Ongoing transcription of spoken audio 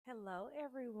Hello,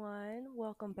 everyone.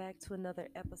 Welcome back to another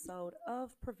episode of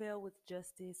Prevail with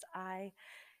Justice. I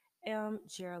am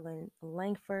Geraldine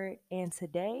Langford, and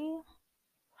today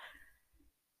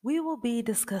we will be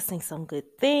discussing some good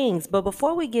things. But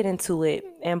before we get into it,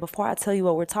 and before I tell you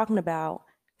what we're talking about,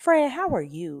 friend, how are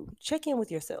you? Check in with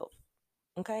yourself.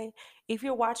 Okay. If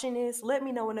you're watching this, let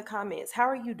me know in the comments. How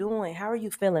are you doing? How are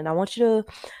you feeling? I want you to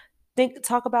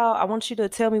I want you to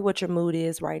tell me what your mood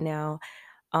is right now.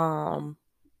 Um,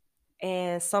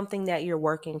 and something that you're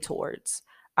working towards.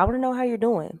 I want to know how you're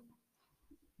doing.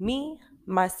 Me,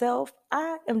 myself,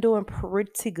 I am doing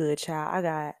pretty good, child. I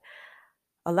got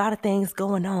a lot of things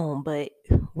going on, but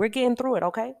we're getting through it,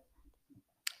 okay?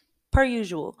 Per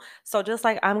usual. So, just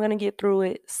like I'm going to get through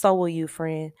it, so will you,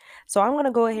 friend. So, I'm going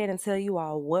to go ahead and tell you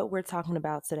all what we're talking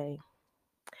about today.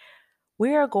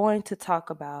 We are going to talk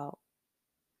about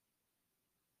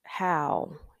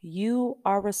how you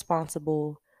are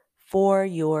responsible for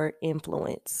your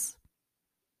influence.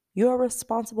 You're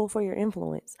responsible for your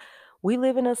influence. We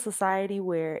live in a society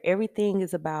where everything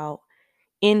is about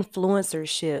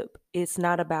influencership. It's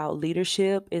not about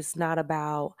leadership. It's not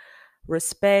about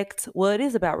respect. Well, it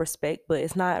is about respect, but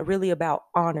it's not really about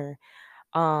honor,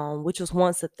 which was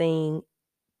once a thing,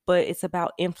 but it's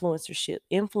about influencership.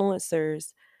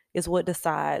 Influencers is what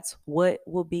decides what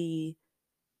will be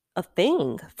a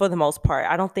thing for the most part.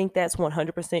 I don't think that's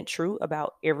 100% true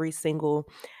about every single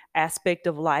aspect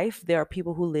of life. There are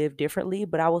people who live differently,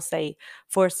 but I will say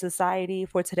for society,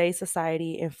 for today's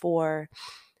society, and for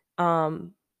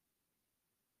um,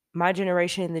 my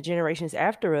generation and the generations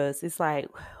after us, it's like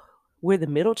we're the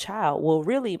middle child. Well,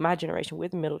 really, my generation, we're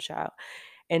the middle child,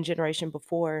 and generation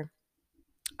before,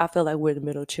 I feel like we're the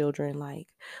middle children. Like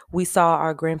we saw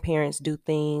our grandparents do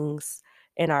things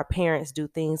and our parents do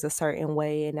things a certain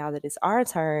way. And now that it's our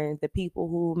turn, the people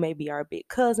who maybe our big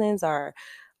cousins, our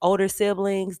older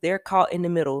siblings, they're caught in the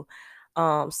middle.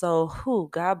 So who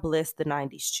God bless the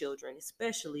 90s children,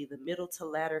 especially the middle to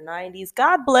latter 90s.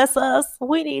 God bless us.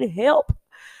 We need help.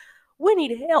 We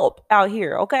need help out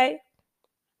here, okay?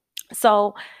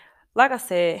 So, like I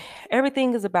said,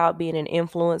 everything is about being an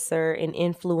influencer and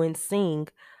influencing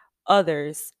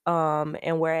others.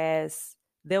 And whereas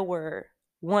there were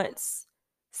once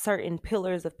certain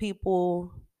pillars of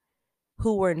people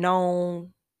who were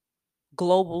known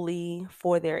globally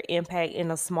for their impact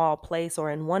in a small place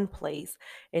or in one place,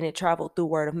 and it traveled through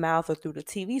word of mouth or through the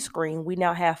TV screen, we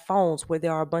now have phones where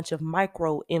there are a bunch of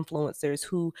micro influencers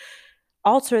who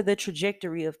alter the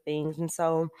trajectory of things. And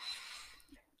so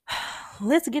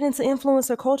let's get into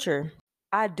influencer culture.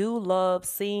 I do love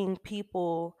seeing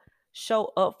people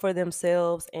show up for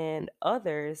themselves and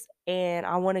others. And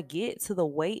I want to get to the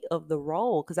weight of the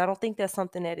role because I don't think that's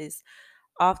something that is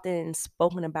often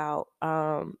spoken about.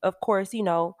 Of course,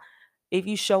 if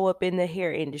you show up in the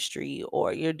hair industry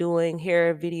or you're doing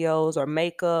hair videos or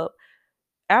makeup,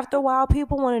 after a while,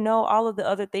 people want to know all of the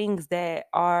other things that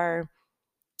are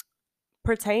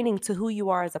pertaining to who you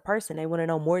are as a person. They want to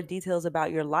know more details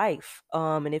about your life.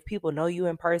 And if people know you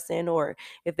in person or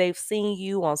if they've seen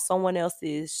you on someone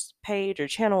else's page or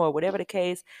channel or whatever the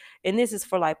case. And this is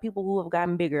for like people who have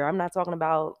gotten bigger. I'm not talking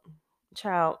about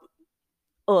child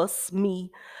us,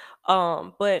 me.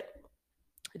 But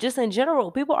just in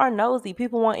general, people are nosy.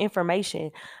 People want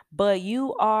information, but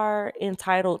you are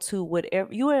entitled to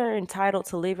whatever you are entitled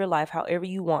to live your life however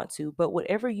you want to. But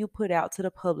whatever you put out to the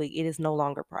public, it is no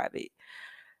longer private.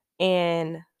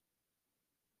 And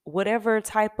whatever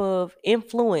type of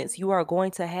influence you are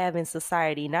going to have in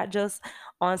society, not just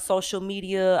on social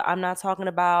media. I'm not talking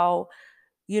about,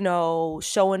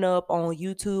 showing up on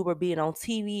YouTube or being on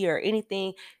TV or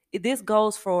anything. This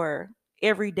goes for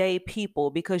everyday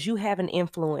people because you have an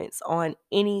influence on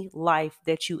any life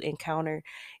that you encounter,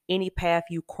 any path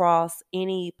you cross,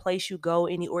 any place you go,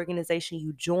 any organization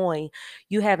you join.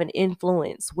 You have an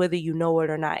influence, whether you know it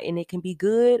or not. And it can be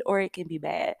good or it can be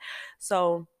bad.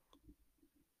 So,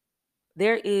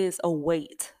 there is a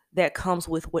weight that comes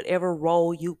with whatever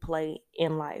role you play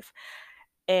in life.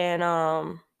 And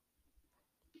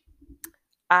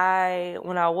I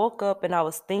when I woke up and I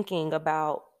was thinking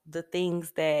about the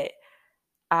things that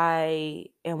I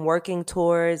am working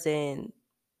towards and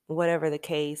whatever the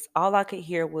case, all I could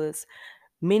hear was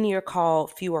many are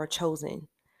called, few are chosen.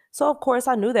 So of course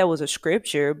I knew that was a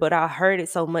scripture, but I heard it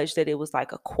so much that it was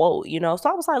like a quote. So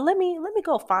I was like, let me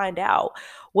go find out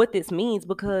what this means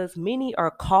because many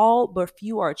are called, but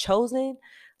few are chosen.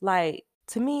 Like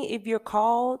to me, if you're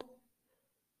called,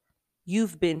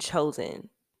 you've been chosen.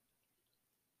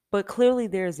 But clearly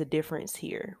there's a difference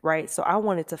here, right? So I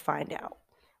wanted to find out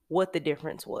what the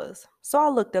difference was. So I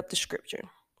looked up the scripture.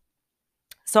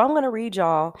 So I'm going to read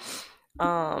y'all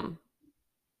um,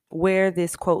 where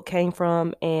this quote came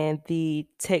from and the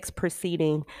text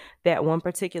preceding that one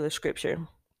particular scripture.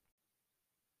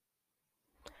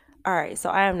 All right, so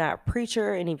I am not a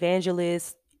preacher, an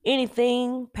evangelist,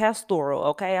 anything pastoral,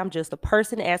 okay? I'm just a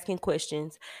person asking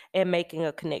questions and making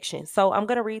a connection. So I'm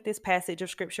going to read this passage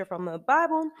of scripture from the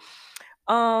Bible,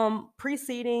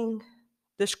 preceding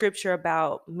the scripture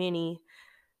about many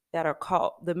that are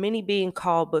called, the many being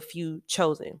called but few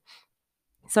chosen.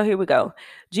 So here we go.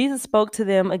 Jesus spoke to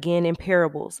them again in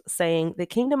parables, saying, "The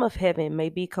kingdom of heaven may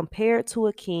be compared to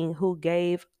a king who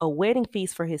gave a wedding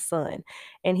feast for his son,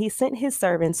 and he sent his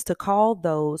servants to call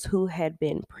those who had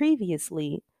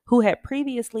previously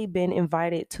been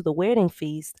invited to the wedding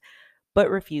feast, but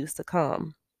refused to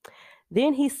come.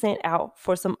 Then he sent out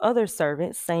for some other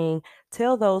servants, saying,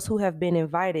 'Tell those who have been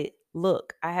invited,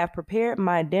 look, I have prepared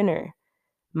my dinner.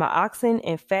 My oxen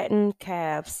and fattened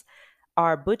calves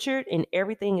are butchered and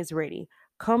everything is ready.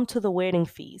 Come to the wedding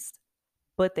feast.'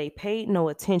 But they paid no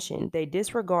attention. They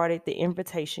disregarded the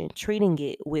invitation, treating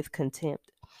it with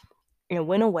contempt, and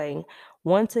went away,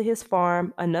 one to his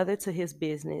farm, another to his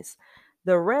business.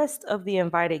 The rest of the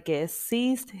invited guests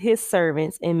seized his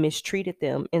servants and mistreated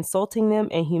them, insulting them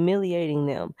and humiliating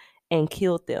them, and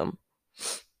killed them.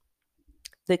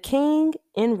 The king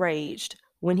enraged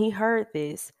when he heard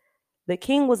this. The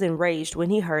king was enraged when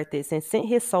he heard this and sent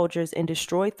his soldiers and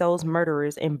destroyed those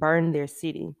murderers and burned their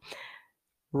city.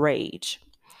 Rage.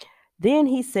 Then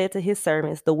he said to his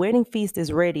servants, 'The wedding feast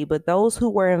is ready, but those who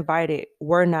were invited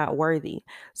were not worthy.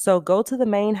 So go to the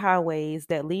main highways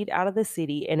that lead out of the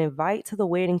city and invite to the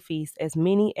wedding feast as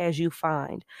many as you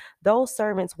find.' Those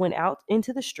servants went out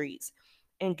into the streets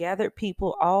and gathered together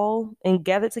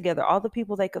all the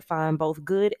people they could find, both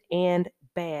good and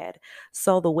bad.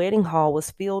 So the wedding hall was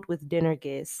filled with dinner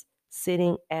guests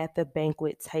sitting at the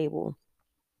banquet table.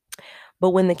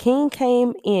 But when the king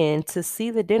came in to see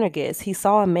the dinner guests, he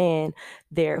saw a man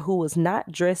there who was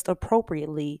not dressed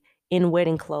appropriately in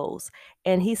wedding clothes.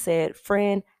 And he said,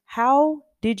 'Friend, how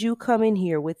did you come in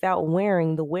here without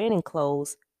wearing the wedding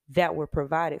clothes that were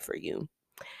provided for you?'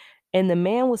 And the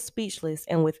man was speechless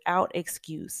and without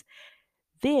excuse.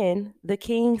 Then the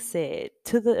king said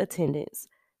to the attendants,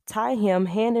 'Tie him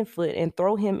hand and foot and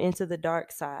throw him into the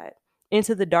darkness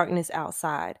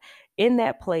outside. In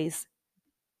that place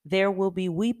there will be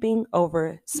weeping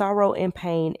over sorrow and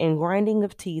pain, and grinding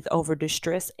of teeth over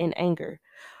distress and anger.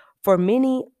 For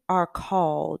many are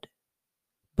called,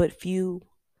 but few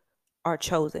are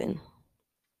chosen.'"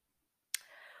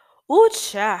 Ooh,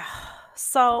 child.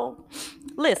 So,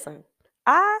 listen,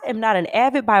 I am not an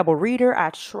avid Bible reader. I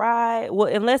try, well,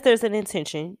 unless there's an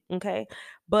intention, okay?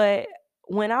 But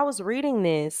when I was reading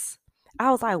this, I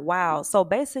was like, wow. So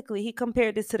basically, he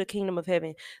compared this to the kingdom of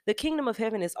heaven. The kingdom of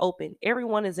heaven is open.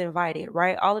 Everyone is invited,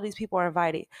 right? All of these people are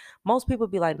invited. Most people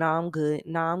be like, "Nah, I'm good.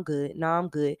 Nah, I'm good. Nah, I'm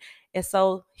good." And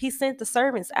so he sent the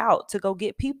servants out to go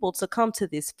get people to come to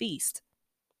this feast,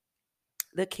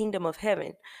 the kingdom of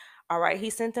heaven. All right. He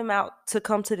sent them out to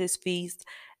come to this feast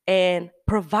and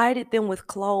provided them with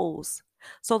clothes.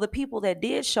 So the people that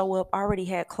did show up already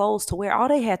had clothes to wear. All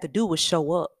they had to do was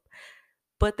show up.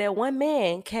 But that one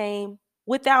man came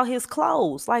without his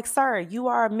clothes. Like, "Sir, you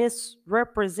are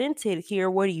misrepresented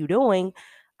here. What are you doing?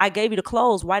 I gave you the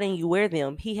clothes. Why didn't you wear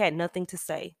them?" He had nothing to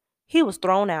say. He was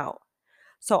thrown out.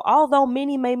 So although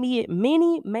many may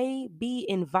be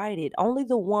invited, only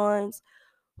the ones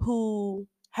who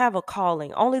have a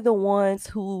calling, only the ones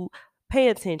who pay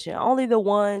attention, only the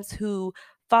ones who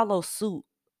follow suit,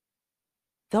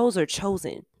 those are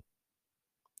chosen.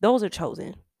 Those are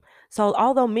chosen. So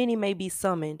although many may be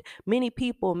summoned, many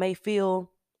people may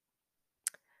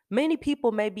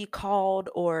be called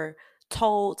or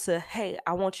told to, "Hey,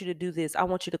 I want you to do this. I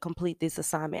want you to complete this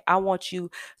assignment. I want you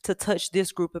to touch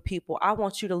this group of people. I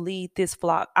want you to lead this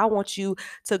flock. I want you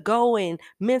to go and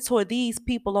mentor these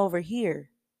people over here."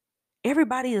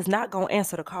 Everybody is not going to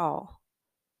answer the call.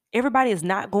 Everybody is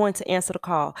not going to answer the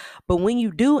call. But when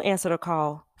you do answer the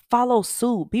call, follow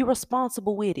suit. Be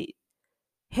responsible with it.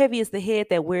 Heavy is the head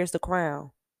that wears the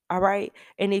crown. All right.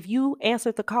 And if you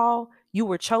answered the call, you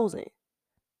were chosen.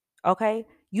 Okay.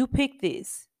 You picked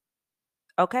this.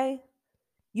 Okay.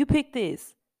 You picked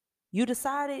this. You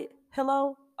decided,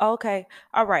 hello? Okay.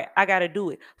 All right. I got to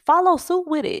do it. Follow suit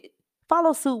with it.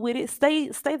 Follow suit with it.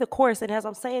 Stay the course. And as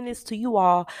I'm saying this to you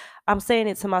all, I'm saying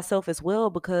it to myself as well,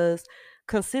 because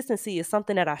consistency is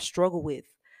something that I struggle with.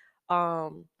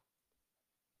 Um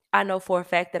I know for a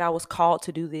fact that I was called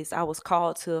to do this. I was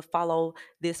called to follow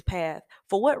this path.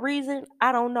 For what reason?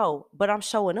 I don't know, but I'm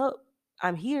showing up.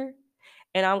 I'm here.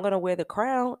 and I'm going to wear the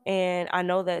crown. And I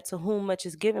know that to whom much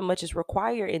is given, much is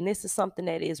required. And this is something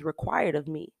that is required of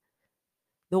me.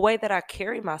 The way that I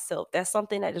carry myself, that's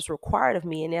something that is required of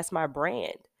me, and that's my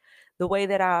brand. The way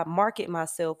that I market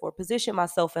myself or position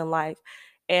myself in life.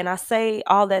 And I say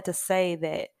all that to say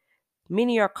that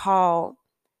many are called,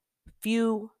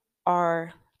 few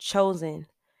are chosen.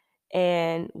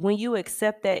 And when you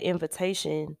accept that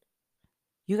invitation,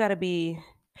 you got to be,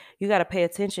 you got to pay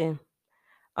attention.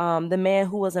 The man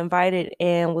who was invited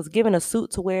and was given a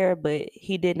suit to wear, but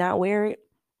he did not wear it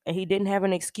and he didn't have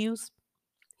an excuse,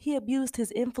 he abused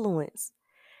his influence.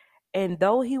 And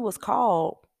though he was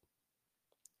called,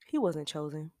 he wasn't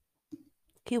chosen.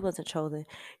 He wasn't chosen.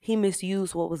 He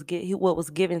misused what was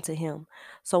given to him.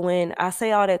 So when I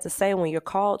say all that to say, when you're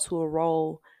called to a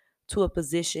role, to a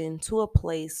position, to a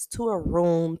place, to a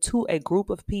room, to a group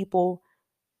of people,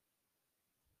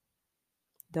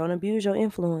 don't abuse your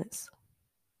influence.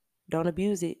 Don't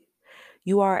abuse it.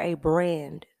 You are a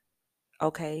brand.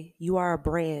 Okay, you are a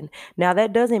brand. Now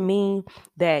that doesn't mean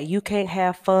that you can't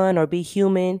have fun or be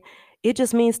human. It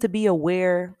just means to be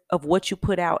aware of what you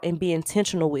put out and be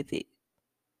intentional with it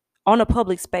on a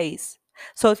public space.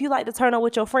 So if you like to turn up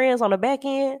with your friends on the back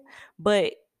end,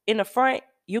 but in the front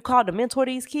you called to mentor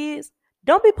these kids,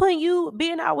 don't be putting you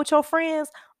being out with your friends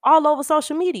all over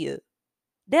social media.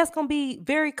 That's going to be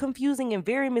very confusing and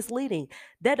very misleading.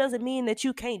 That doesn't mean that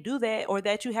you can't do that or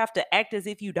that you have to act as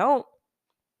if you don't.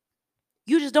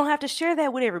 You just don't have to share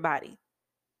that with everybody.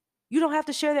 You don't have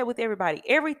to share that with everybody.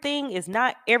 Everything is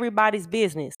not everybody's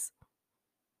business.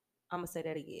 I'm going to say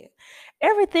that again.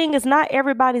 Everything is not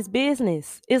everybody's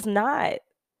business. It's not.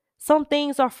 Some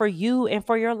things are for you and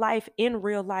for your life in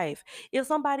real life. If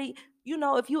somebody,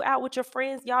 if you out with your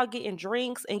friends, y'all getting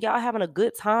drinks and y'all having a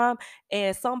good time,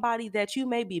 and somebody that you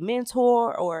may be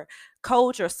mentor or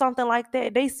coach or something like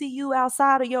that, they see you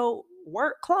outside of your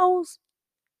work clothes,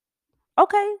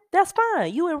 okay, that's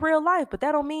fine. You in real life, but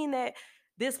that don't mean that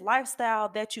this lifestyle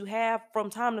that you have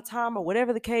from time to time or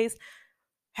whatever the case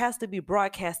has to be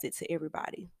broadcasted to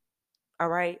everybody. All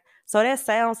right. So that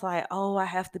sounds like, oh, I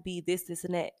have to be this, this,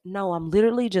 and that. No, I'm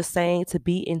literally just saying to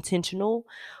be intentional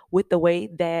with the way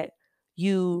that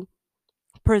you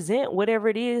present whatever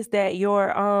it is that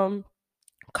your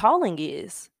calling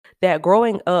is. That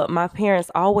growing up, my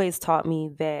parents always taught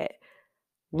me that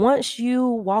once you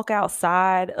walk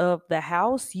outside of the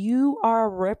house, you are a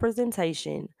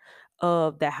representation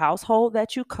of the household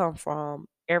that you come from,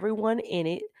 everyone in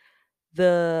it,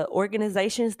 the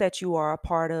organizations that you are a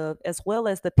part of, as well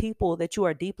as the people that you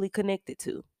are deeply connected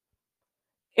to.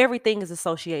 Everything is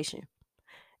association.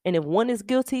 And if one is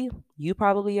guilty, you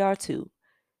probably are too.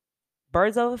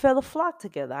 Birds of a feather flock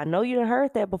together. I know you done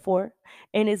heard that before,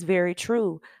 and it's very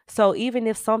true. So even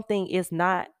if something is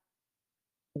not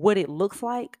what it looks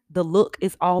like, the look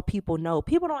is all people know.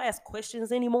 People don't ask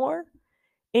questions anymore.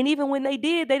 And even when they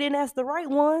did, they didn't ask the right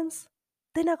ones.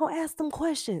 They're not going to ask them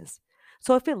questions.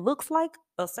 So if it looks like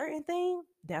a certain thing,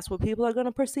 that's what people are going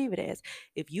to perceive it as.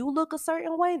 If you look a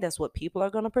certain way, that's what people are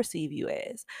going to perceive you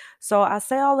as. So I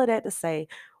say all of that to say,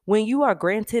 when you are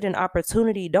granted an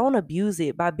opportunity, don't abuse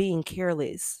it by being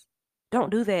careless. Don't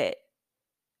do that.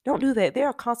 Don't do that. There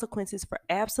are consequences for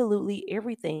absolutely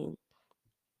everything.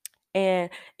 And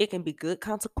it can be good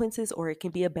consequences or it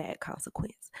can be a bad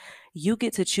consequence. You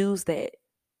get to choose that.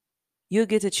 You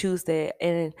get to choose that.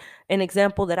 And an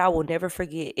example that I will never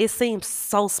forget, it seems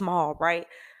so small, right?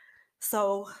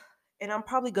 So, and I'm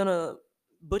probably going to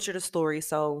butcher the story,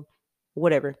 so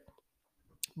whatever.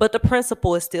 But the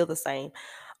principle is still the same.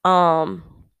 Um,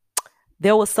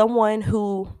 there was someone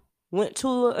who went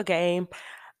to a game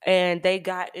and they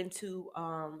got into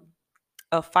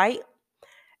a fight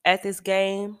at this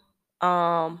game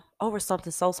over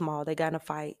something so small. They got in a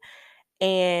fight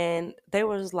and they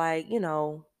was like,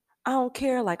 I don't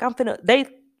care. Like I'm finna.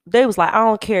 They was like, I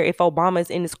don't care if Obama's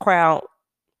in this crowd.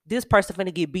 This person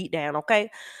finna get beat down. Okay.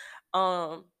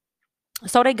 Um.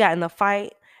 So they got in a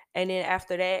fight, and then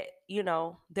after that,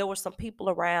 there were some people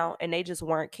around, and they just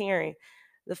weren't caring.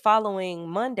 The following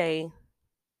Monday,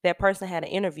 that person had an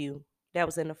interview that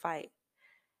was in the fight,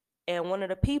 and one of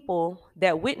the people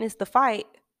that witnessed the fight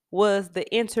was the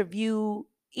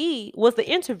interviewee, was the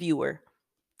interviewer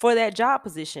for that job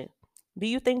position. Do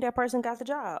you think that person got the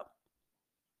job?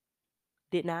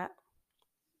 Did not.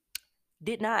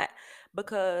 Did not.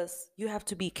 Because you have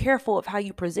to be careful of how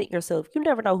you present yourself. You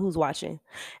never know who's watching.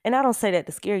 And I don't say that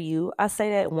to scare you. I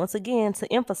say that once again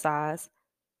to emphasize,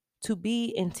 to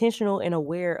be intentional and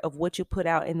aware of what you put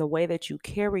out in the way that you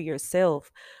carry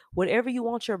yourself. Whatever you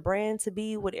want your brand to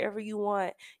be, whatever you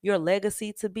want your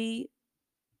legacy to be,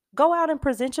 go out and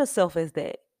present yourself as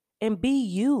that. and be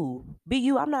you. Be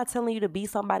you. I'm not telling you to be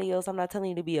somebody else. I'm not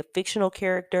telling you to be a fictional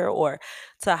character or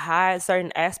to hide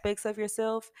certain aspects of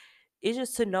yourself. It's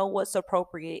just to know what's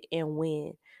appropriate and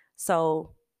when.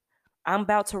 So I'm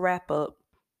about to wrap up,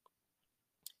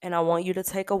 and I want you to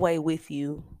take away with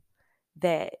you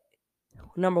that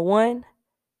number one,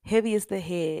 heavy is the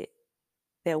head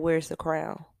that wears the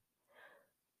crown.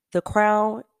 The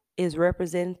crown is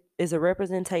a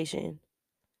representation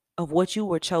of what you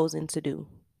were chosen to do.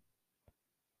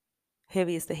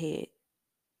 Heavy is the head.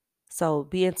 So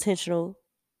be intentional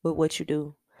with what you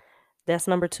do. That's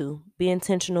number two. Be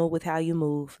intentional with how you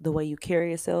move, the way you carry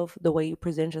yourself, the way you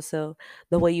present yourself,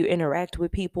 the way you interact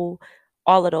with people,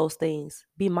 all of those things.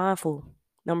 Be mindful.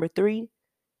 Number three,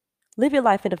 live your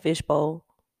life in a fishbowl.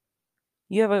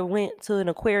 You ever went to an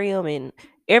aquarium and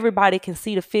everybody can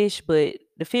see the fish, but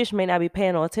the fish may not be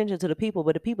paying no attention to the people,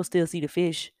 but the people still see the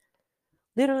fish?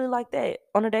 Literally like that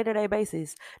on a day-to-day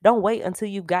basis. Don't wait until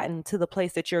you've gotten to the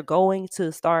place that you're going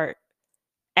to start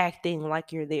acting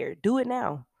like you're there. Do it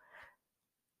now.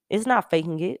 It's not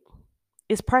faking it.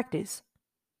 It's practice.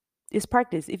 It's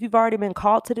practice. If you've already been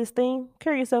called to this thing,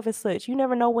 carry yourself as such. You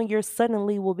never know when your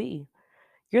suddenly will be.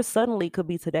 Your suddenly could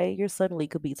be today. Your suddenly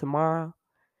could be tomorrow.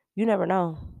 You never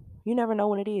know. You never know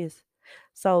when it is.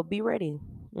 So be ready,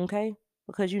 okay?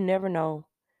 Because you never know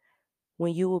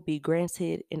when you will be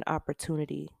granted an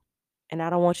opportunity. And I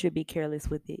don't want you to be careless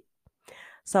with it.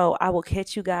 So I will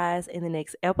catch you guys in the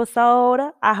next episode.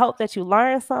 I hope that you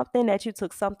learned something, that you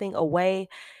took something away,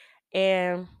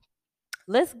 and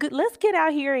let's get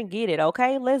out here and get it,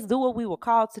 okay? Let's do what we were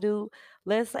called to do.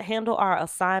 Let's handle our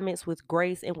assignments with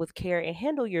grace and with care, and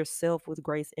handle yourself with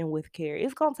grace and with care.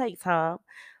 It's gonna take time,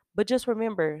 but just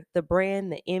remember the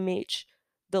brand, the image,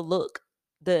 the look,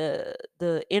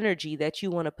 the energy that you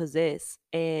want to possess,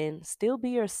 and still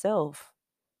be yourself.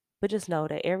 But just know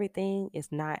that everything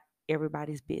is not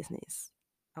everybody's business,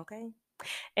 okay?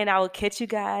 And I will catch you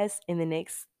guys in the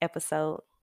next episode.